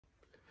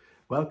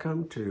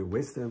Welcome to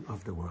Wisdom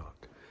of the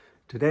World.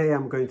 Today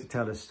I'm going to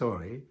tell a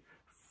story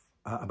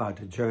about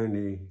a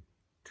journey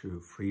to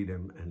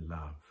freedom and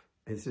love.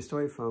 It's a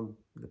story from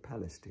the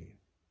Palestine.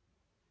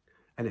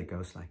 And it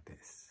goes like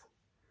this.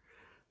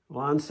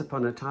 Once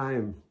upon a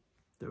time,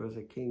 there was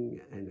a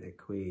king and a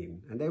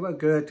queen. And they were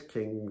good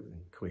kings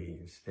and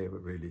queens. They were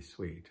really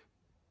sweet.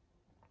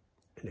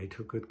 And they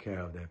took good care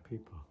of their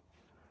people.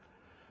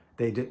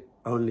 They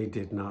only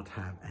did not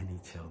have any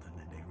children,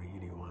 and they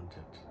really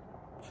wanted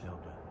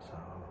children. So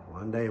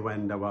one day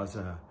when there was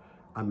a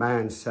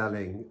man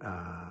selling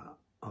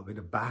with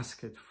a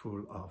basket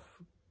full of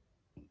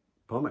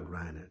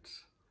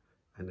pomegranates,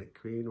 and the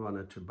queen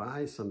wanted to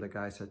buy some, the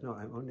guy said, no,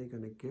 I'm only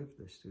going to give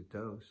this to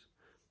those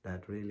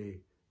that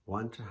really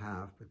want to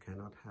have but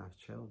cannot have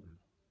children.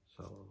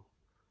 So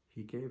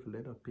he gave a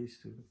little piece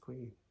to the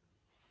queen.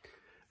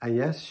 And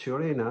yes,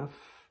 sure enough,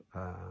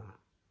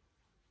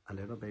 a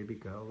little baby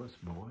girl was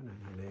born,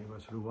 and her name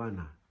was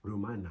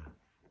Roummana.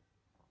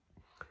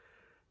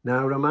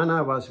 Now,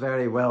 Roummana was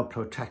very well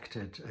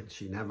protected, and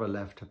she never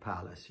left her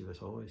palace. She was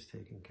always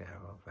taken care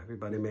of.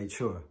 Everybody made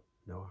sure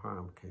no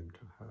harm came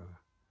to her.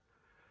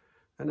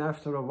 And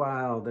after a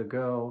while, the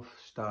girl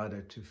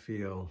started to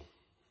feel,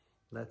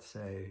 let's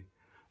say,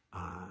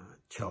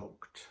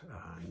 choked,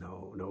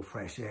 no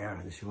fresh air,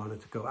 and she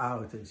wanted to go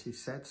out, and she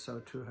said so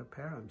to her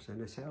parents,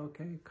 and they said,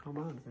 okay, come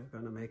on, we're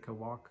going to make a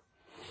walk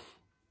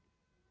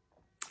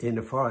in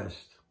the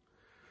forest,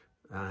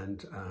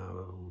 and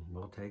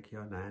we'll take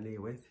your nanny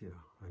with you.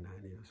 Her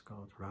nanny was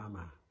called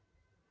Roummana.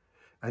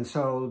 And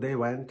so they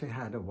went, they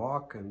had a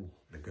walk, and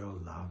the girl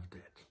loved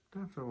it.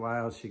 After a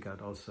while, she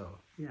got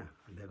also,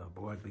 a little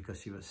bored, because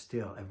she was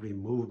still, every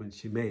movement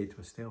she made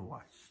was still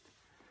watched.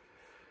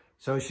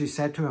 So she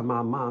said to her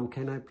mom, Mom,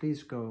 can I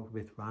please go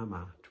with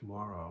Roummana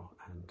tomorrow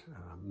and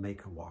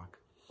make a walk?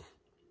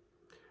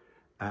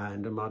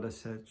 And the mother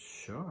said,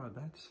 sure,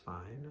 that's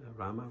fine.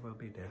 Roummana will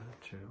be there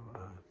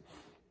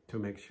to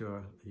make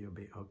sure you'll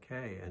be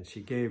okay. And she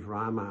gave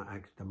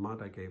Roummana, the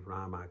mother gave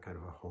Roummana kind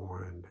of a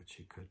horn that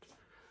she could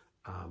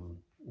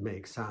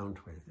make sound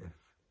with if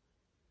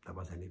there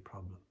was any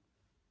problem.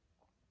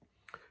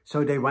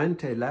 So they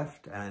went, they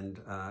left, and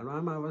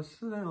Roummana was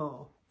a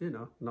little,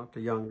 not the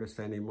youngest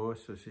anymore,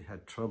 so she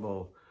had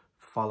trouble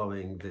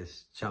following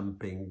this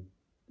jumping,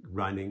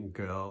 running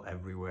girl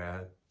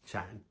everywhere,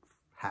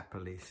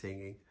 happily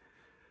singing.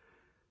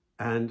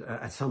 And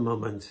at some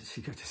moments,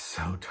 she got just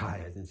so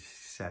tired, and she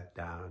sat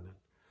down.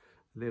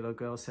 And the little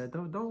girl said,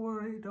 "Oh, don't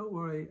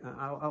worry.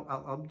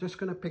 I'm just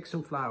going to pick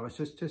some flowers,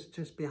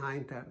 just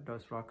behind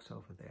those rocks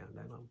over there, and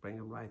then I'll bring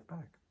them right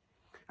back."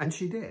 And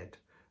she did.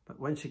 But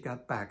when she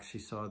got back, she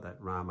saw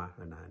that Roummana,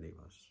 her nanny,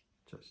 was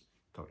just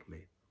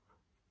totally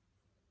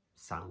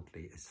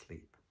soundly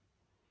asleep.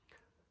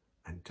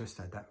 And just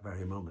at that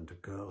very moment, the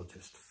girl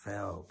just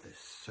felt this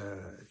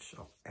surge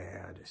of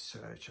air, this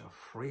surge of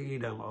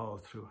freedom all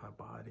through her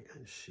body.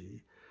 And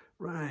she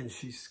ran,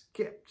 she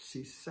skipped,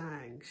 she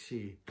sang,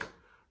 she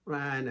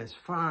ran as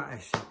far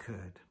as she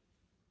could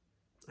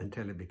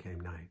until it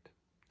became night,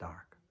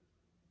 dark.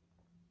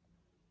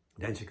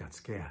 Then she got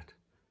scared,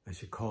 and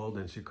she called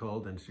and she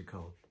called and she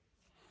called.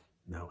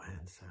 No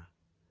answer.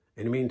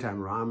 In the meantime,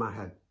 Roummana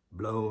had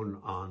blown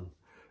on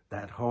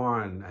that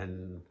horn,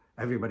 and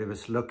everybody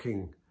was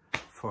looking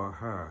for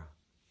her.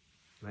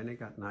 When it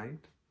got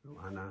night,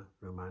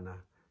 Roummana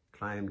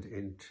climbed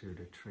into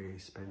the tree,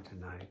 spent the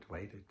night,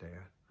 waited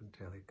there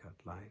until it got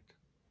light.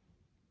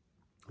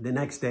 The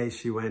next day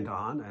she went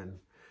on, and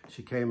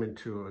she came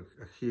into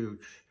a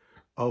huge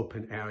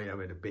open area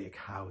with a big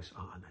house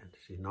on it.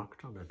 She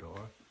knocked on the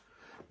door.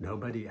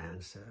 Nobody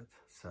answered,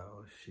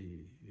 so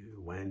she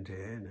went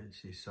in, and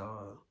she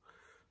saw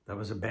there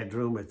was a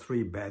bedroom with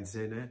 3 beds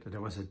in it.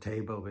 There was a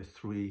table with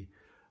 3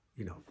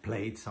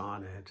 plates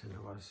on it, and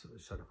there was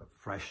sort of a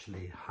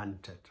freshly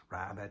hunted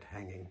rabbit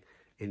hanging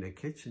in the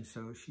kitchen.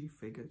 So she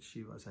figured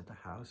she was at the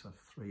house of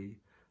 3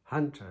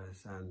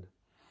 hunters, and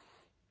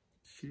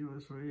she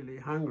was really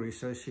hungry.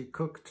 So she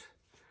cooked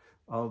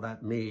all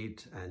that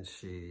meat, and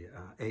she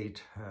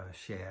ate her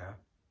share.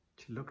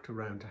 She looked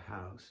around the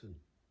house and,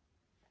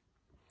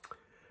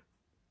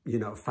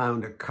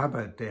 found a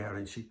cupboard there,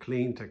 and she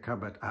cleaned the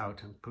cupboard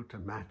out and put a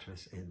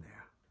mattress in there.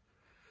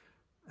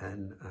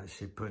 And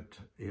she put,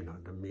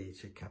 the meat,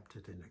 she kept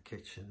it in the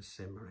kitchen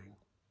simmering.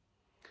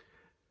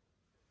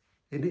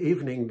 In the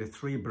evening, the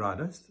 3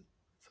 brothers,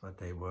 that's what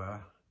they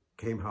were,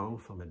 came home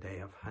from a day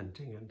of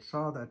hunting and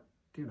saw that,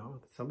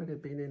 somebody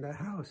had been in their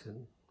house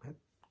and had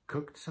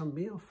cooked some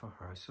meal for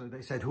her. So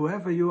they said,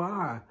 whoever you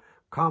are,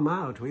 come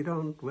out,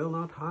 we'll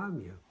not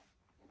harm you.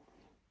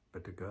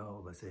 But the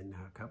girl was in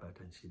her cupboard,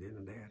 and she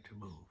didn't dare to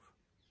move.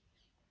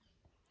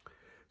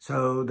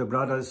 So the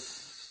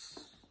brothers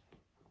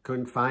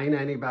couldn't find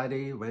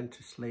anybody, went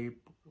to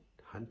sleep,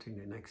 hunting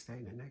the next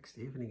day. The next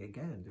evening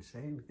again, the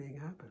same thing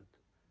happened.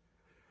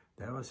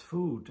 There was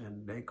food,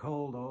 and they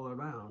called all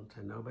around,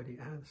 and nobody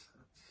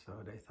answered. So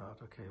they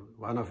thought, okay,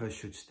 one of us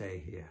should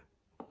stay here.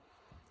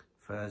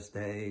 First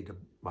day,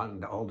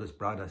 the oldest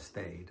brother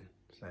stayed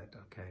and said,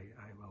 okay,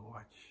 I will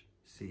watch,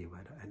 see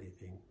whether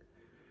anything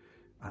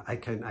I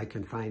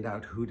can find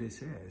out who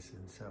this is.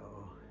 And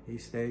so he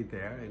stayed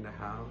there in the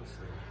house,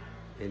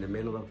 and in the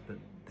middle of the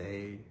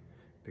day,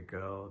 the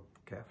girl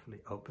carefully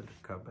opened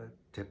the cupboard,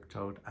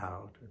 tiptoed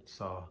out, and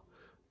saw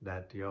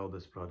that the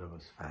oldest brother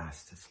was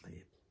fast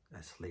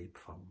asleep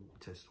from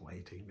just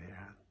waiting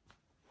there.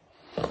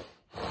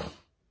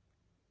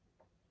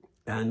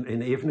 And in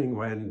the evening,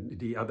 when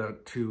the other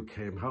two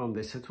came home,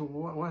 they said,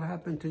 well, what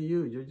happened to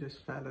you? You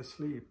just fell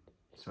asleep.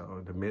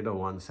 So the middle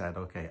one said,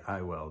 okay,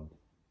 I will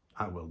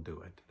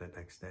do it the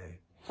next day.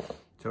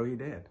 So he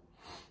did.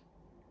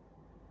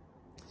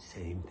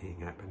 Same thing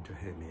happened to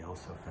him. He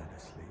also fell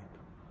asleep.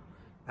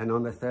 And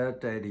on the third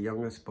day, the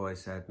youngest boy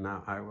said,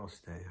 now I will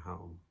stay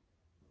home.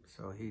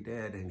 So he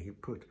did, and he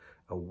put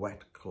a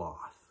wet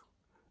cloth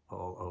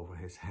all over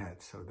his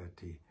head so that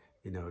the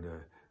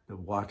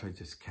water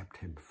just kept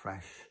him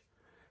fresh.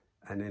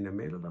 And in the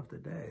middle of the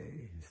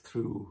day,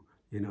 through,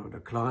 the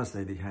cloth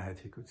that he had,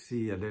 he could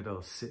see a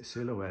little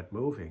silhouette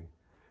moving.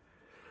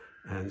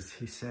 And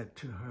he said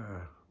to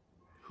her,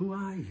 who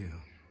are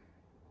you?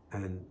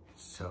 And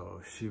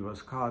so she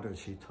was caught, and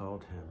she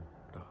told him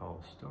the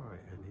whole story.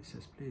 And he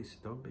says, please,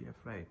 don't be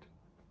afraid.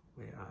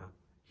 We are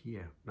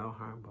here. No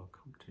harm will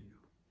come to you.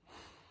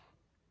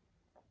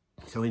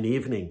 So in the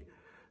evening,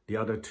 the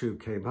other two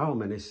came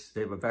home, and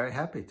they were very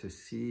happy to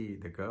see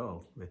the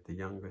girl with the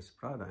youngest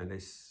brother. And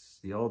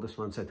the oldest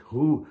one said,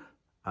 who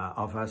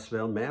of us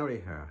will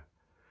marry her?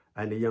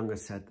 And the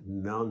youngest said,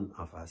 none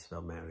of us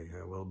will marry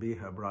her. We'll be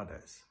her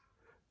brothers.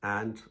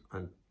 And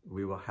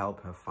we will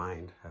help her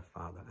find her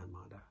father and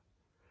mother.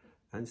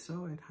 And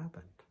so it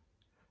happened.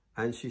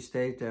 And she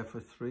stayed there for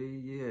 3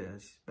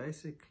 years,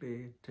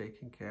 basically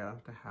taking care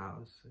of the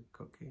house and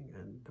cooking.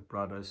 And the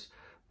brothers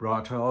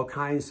brought her all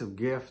kinds of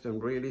gifts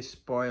and really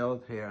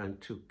spoiled her and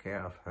took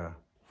care of her,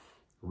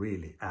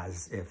 really,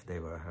 as if they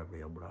were her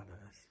real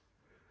brothers.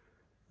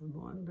 And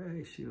one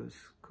day she was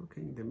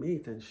cooking the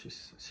meat, and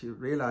she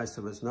realized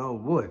there was no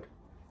wood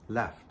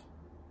left,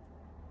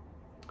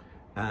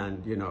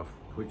 and,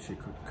 which she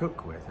could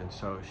cook with. And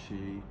so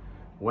she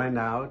went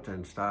out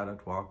and started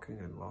walking,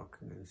 and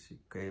she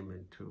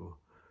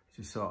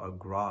she saw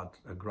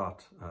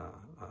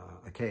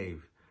a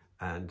cave,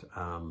 and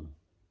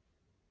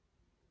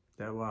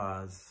there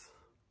was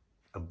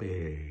a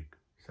big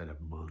sort of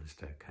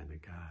monster kind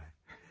of guy.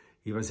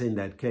 He was in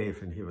that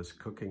cave, and he was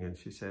cooking, and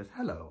she says,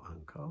 hello,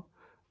 uncle.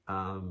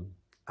 I'm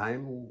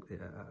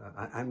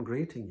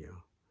greeting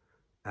you.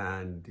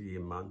 And the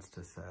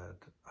monster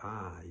said,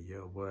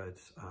 your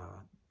words,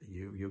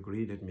 you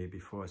greeted me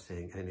before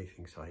saying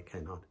anything, so I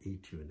cannot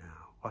eat you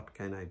now. What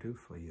can I do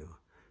for you?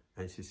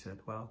 And she said,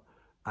 well,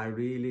 I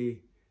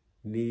really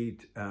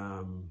need,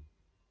 I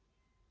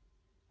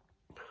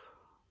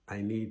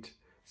need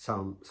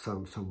some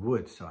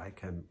wood so I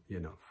can,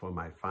 for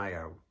my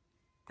fire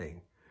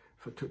thing,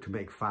 to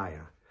make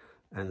fire.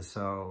 And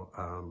so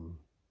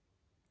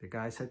the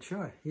guy said,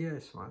 sure,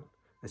 here's one.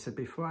 I said,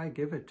 before I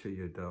give it to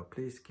you, though,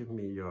 please give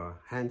me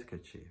your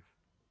handkerchief.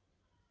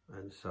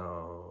 And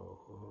so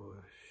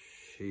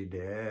she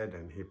did,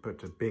 and he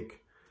put a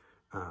big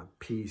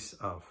piece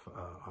of,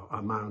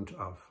 amount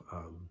of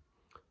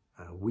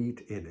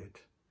wheat in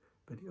it.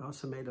 But he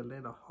also made a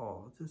little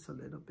hole, just a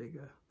little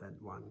bigger than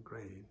 1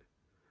 grain.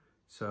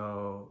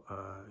 So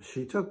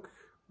she took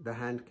the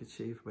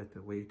handkerchief with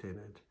the wheat in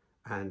it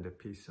and a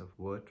piece of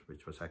wood,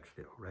 which was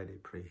actually already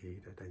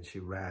preheated, and she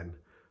ran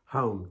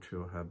home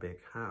to her big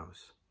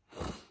house.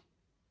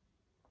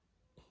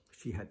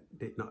 She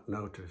did not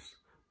notice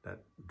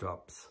that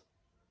drops,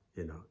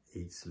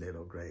 each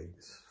little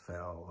grains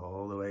fell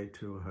all the way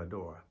to her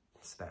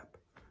doorstep.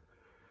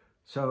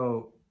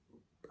 So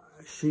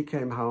she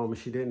came home,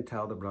 she didn't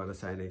tell the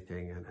brothers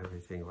anything, and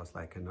everything was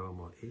like a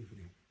normal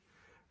evening.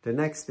 The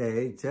next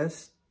day,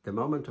 just the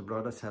moment the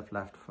brothers have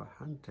left for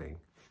hunting,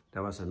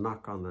 there was a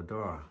knock on the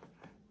door,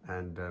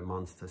 and the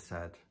monster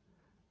said,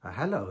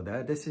 hello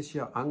there, this is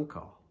your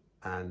uncle.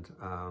 And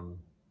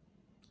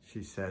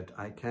she said,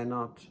 I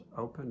cannot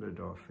open the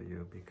door for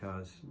you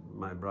because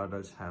my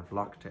brothers have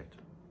locked it.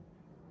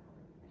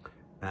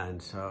 And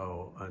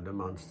so the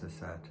monster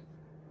said,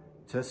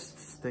 just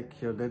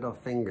stick your little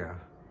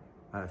finger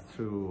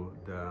through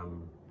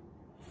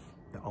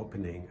the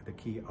opening, the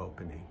key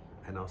opening,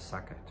 and I'll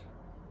suck it.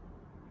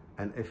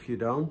 And if you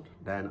don't,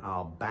 then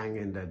I'll bang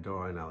in the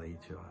door and I'll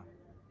eat you up.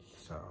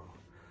 So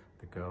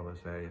the girl was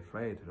very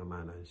afraid,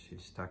 Roummana, and she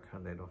stuck her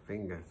little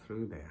finger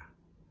through there.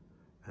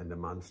 And the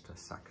monster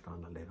sucked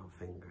on a little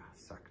finger,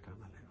 sucked on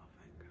a little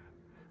finger.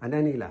 And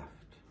then he left.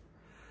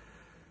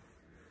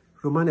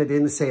 Roummana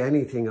didn't say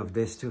anything of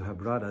this to her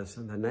brothers.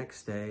 And the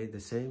next day,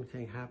 the same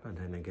thing happened.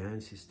 And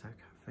again, she stuck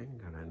her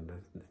finger. And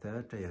the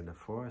third day and the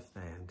fourth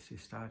day, and she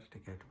started to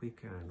get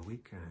weaker and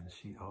weaker. And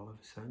all of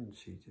a sudden,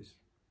 she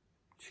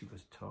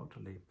was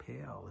totally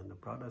pale. And the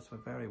brothers were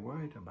very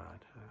worried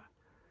about her.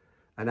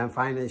 And then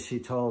finally, she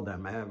told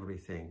them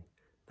everything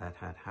that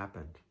had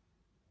happened.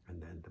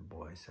 And then the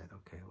boy said,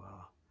 okay,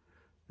 well,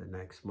 the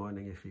next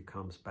morning, if he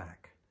comes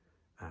back,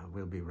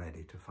 we'll be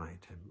ready to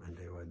fight him. And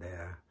they were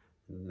there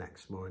the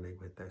next morning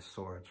with their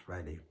swords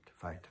ready to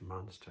fight the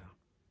monster.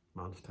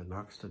 monster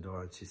knocks the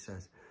door and she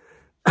says,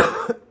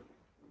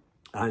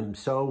 I'm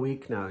so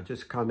weak now,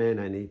 just come in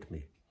and eat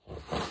me.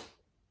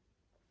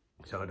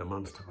 So the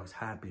monster was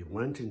happy,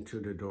 went into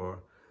the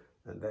door,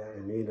 and there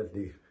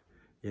immediately,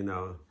 you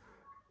know,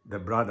 the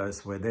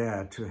brothers were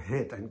there to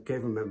hit and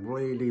gave him a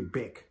really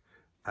big,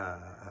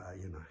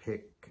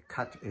 hit,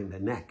 cut in the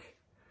neck.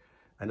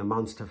 And the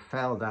monster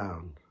fell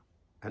down.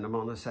 And the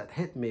monster said,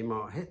 hit me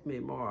more, hit me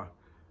more.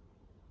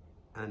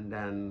 And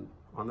then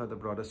one of the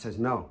brothers says,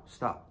 no,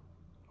 stop.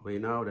 We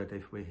know that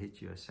if we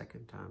hit you a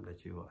second time,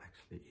 that you will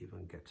actually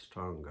even get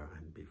stronger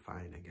and be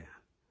fine again.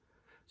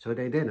 So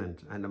they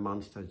didn't, and the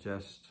monster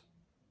just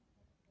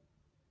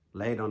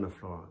laid on the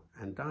floor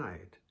and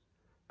died.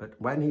 But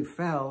when he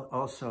fell,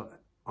 also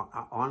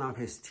one of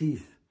his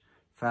teeth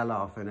fell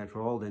off and it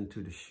rolled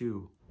into the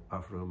shoe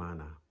of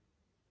Roummana.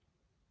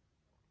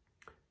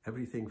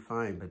 Everything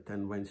fine, but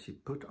then when she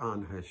put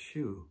on her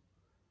shoe,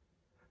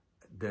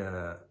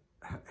 the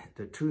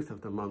tooth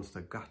of the monster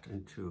got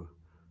into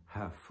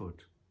her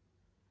foot.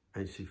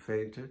 And she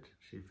fainted,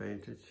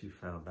 she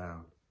fell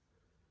down.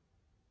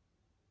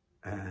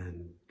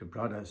 And the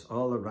brothers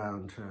all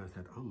around her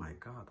said, oh my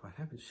God, what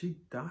happened? She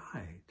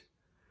died.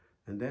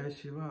 And there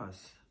she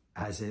was,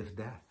 as if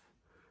dead.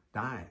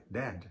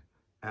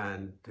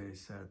 And they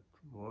said,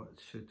 what,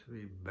 should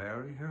we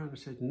bury her? And I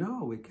said,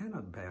 no, we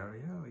cannot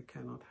bury her. We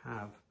cannot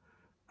have,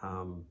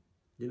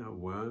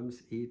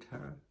 worms eat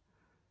her.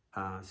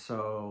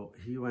 So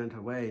he went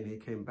away and he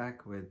came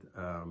back with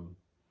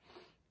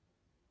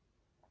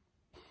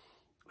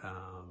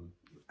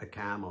a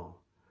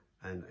camel,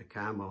 and a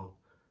camel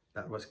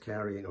that was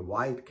carrying a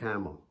white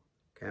camel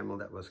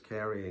that was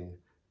carrying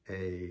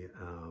a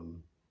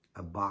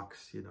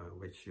box,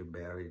 which you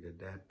bury the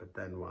dead, but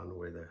then one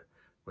with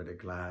a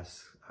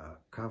glass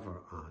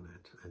cover on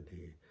it. And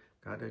he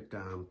got it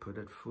down, put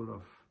it full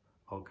of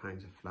all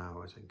kinds of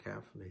flowers, and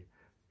carefully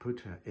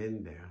put her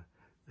in there,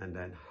 and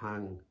then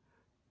hung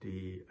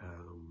the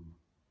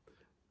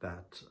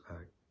that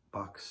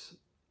box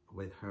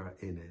with her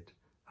in it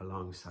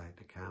alongside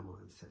the camel,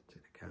 and said to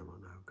the camel,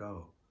 now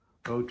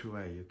go to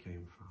where you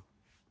came from.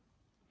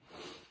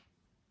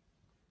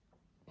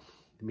 In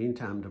the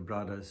meantime, the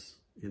brothers,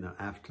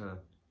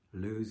 after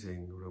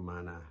losing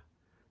Roummana,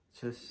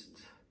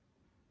 just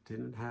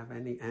didn't have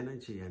any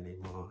energy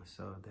anymore,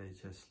 so they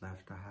just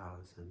left the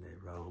house and they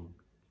roamed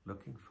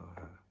looking for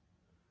her.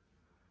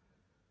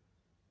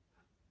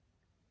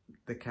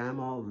 The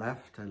camel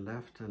left and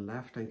left and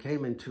left and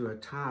came into a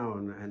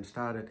town and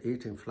started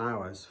eating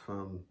flowers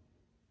from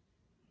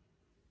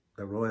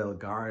the royal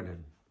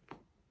garden.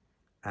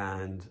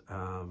 And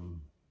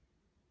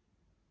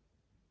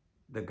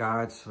the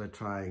guards were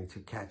trying to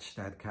catch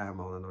that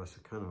camel, and there was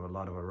kind of a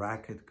lot of a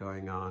racket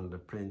going on. The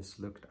prince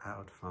looked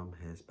out from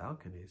his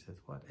balcony. He said,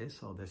 what is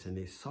all this? And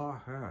he saw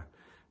her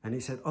and he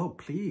said, oh,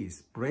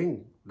 please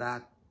bring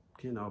that,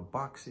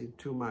 box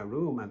into my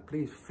room and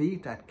please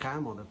feed that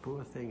camel. The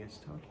poor thing is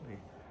totally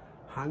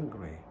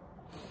hungry.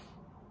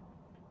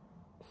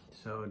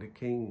 So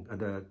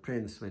the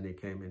prince, when he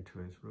came into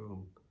his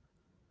room,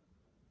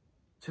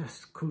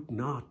 just could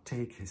not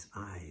take his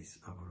eyes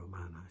off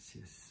Roummana.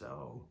 She's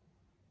so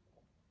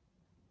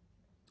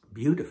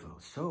beautiful,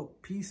 so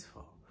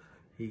peaceful.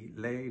 He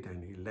laid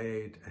and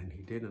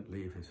he didn't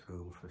leave his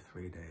room for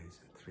 3 days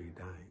and 3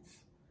 nights.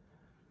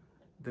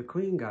 The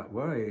queen got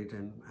worried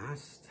and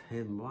asked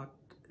him, what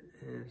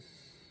is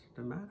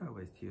the matter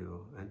with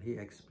you? And he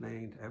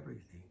explained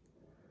everything.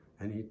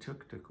 And he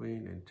took the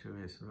queen into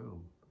his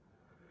room.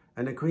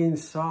 And the queen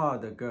saw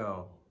the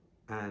girl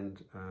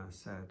and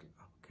said,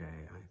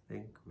 okay, I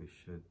think we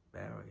should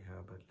bury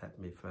her, but let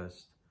me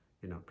first,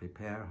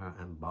 prepare her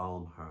and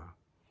balm her.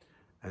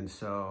 And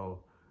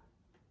so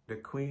the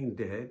queen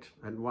did,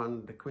 and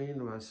when the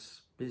queen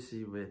was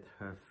busy with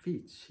her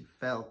feet, she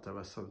felt there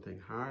was something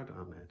hard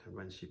on it. And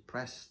when she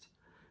pressed,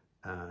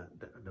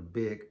 the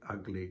big,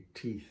 ugly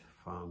teeth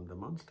from the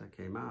monster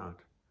came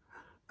out.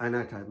 And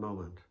at that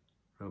moment,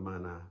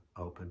 Roummana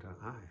opened her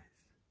eyes.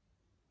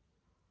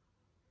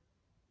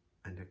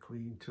 And the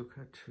queen took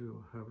her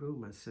to her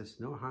room and says,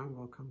 no harm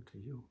will come to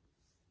you.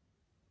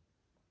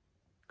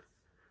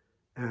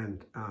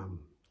 And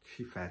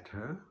she fed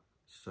her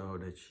so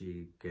that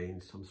she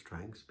gained some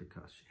strength,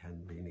 because she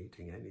hadn't been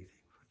eating anything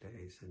for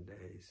days and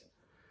days.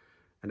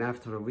 And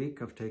after a week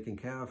of taking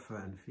care of her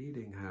and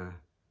feeding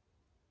her,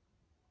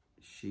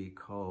 she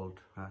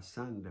called her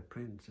son, the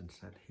prince, and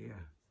said,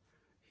 here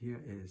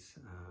is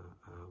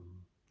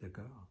the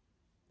girl,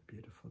 the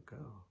beautiful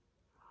girl.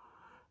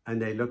 And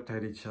they looked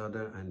at each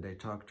other and they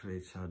talked to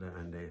each other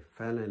and they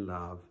fell in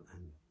love,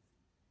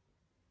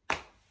 and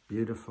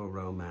beautiful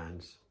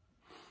romance.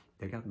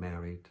 They got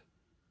married,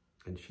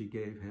 and she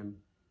gave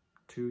him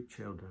 2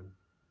 children,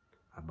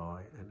 a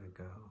boy and a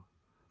girl.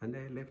 And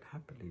they lived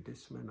happily.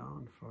 This went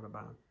on for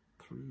about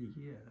 3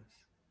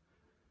 years.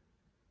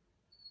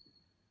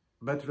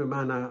 But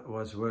Roummana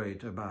was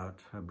worried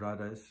about her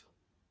brothers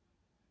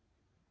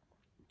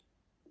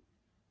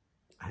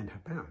and her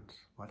parents.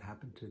 What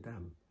happened to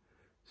them?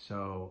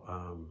 So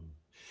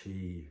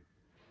she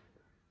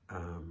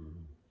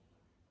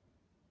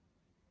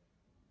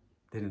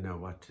didn't know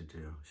what to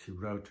do. She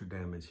wrote to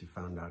them and she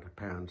found out her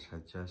parents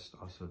had just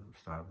also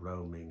started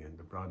roaming and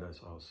the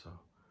brothers also.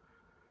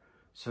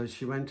 So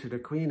she went to the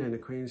Queen and the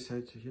Queen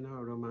said, you know,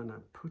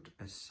 Roummana, put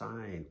a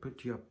sign,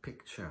 put your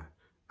picture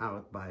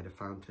out by the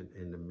fountain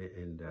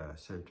in the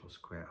central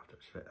square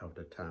of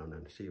the town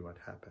and see what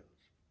happens.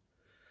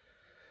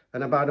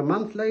 And about a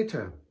month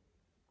later,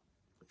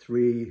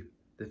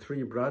 the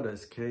three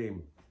brothers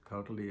came,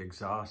 totally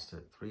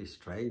exhausted, three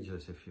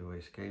strangers, if you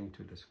wish, came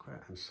to the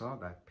square and saw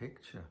that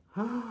picture.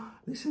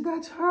 They said,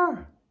 that's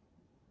her.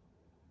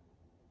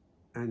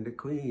 And the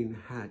Queen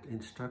had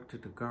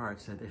instructed the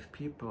guards that if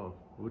people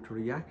would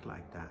react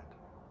like that,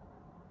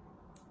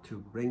 to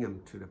bring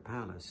them to the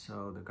palace.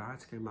 So the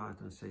guards came out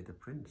and said, the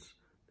prince,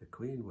 the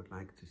Queen would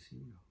like to see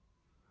you.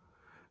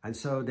 And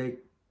so they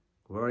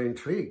were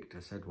intrigued.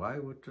 They said, why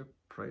would the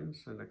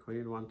prince and the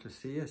Queen want to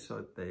see us?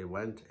 So they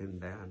went in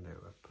there and they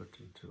were put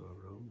into a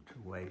room to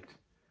wait.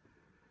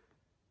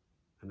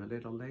 And a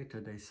little later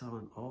they saw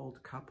an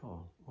old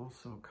couple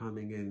also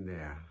coming in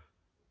there.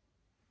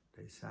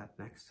 They sat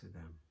next to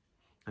them.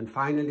 And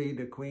finally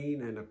the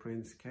Queen and the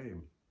prince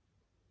came.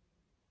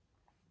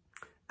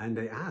 And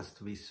they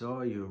asked, we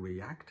saw you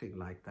reacting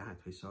like that.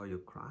 We saw you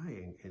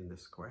crying in the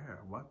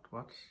square.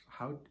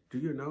 How do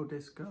you know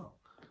this girl?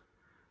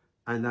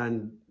 And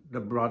then the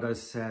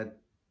brothers said,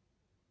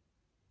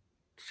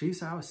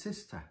 she's our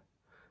sister.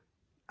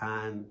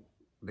 And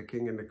the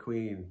King and the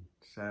Queen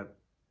said,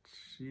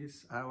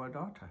 she's our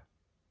daughter.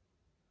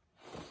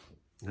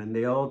 And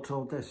they all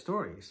told their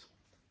stories.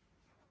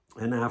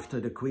 And after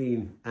the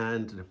Queen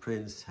and the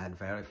Prince had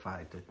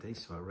verified that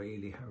these were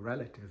really her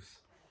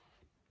relatives,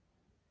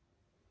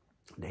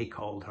 they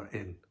called her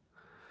in.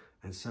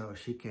 And so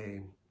she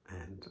came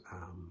and,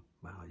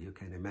 well, you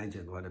can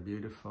imagine what a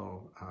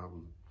beautiful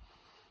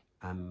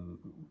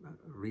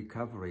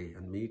recovery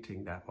and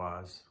meeting that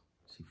was.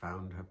 She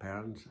found her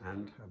parents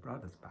and her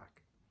brothers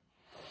back.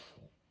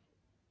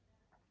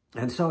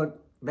 And so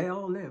they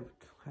all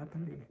lived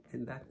happily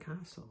in that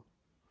castle.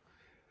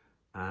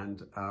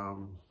 And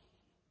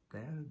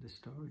there the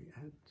story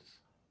ends.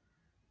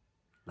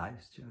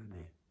 Life's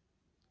journey.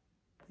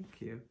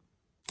 Thank you.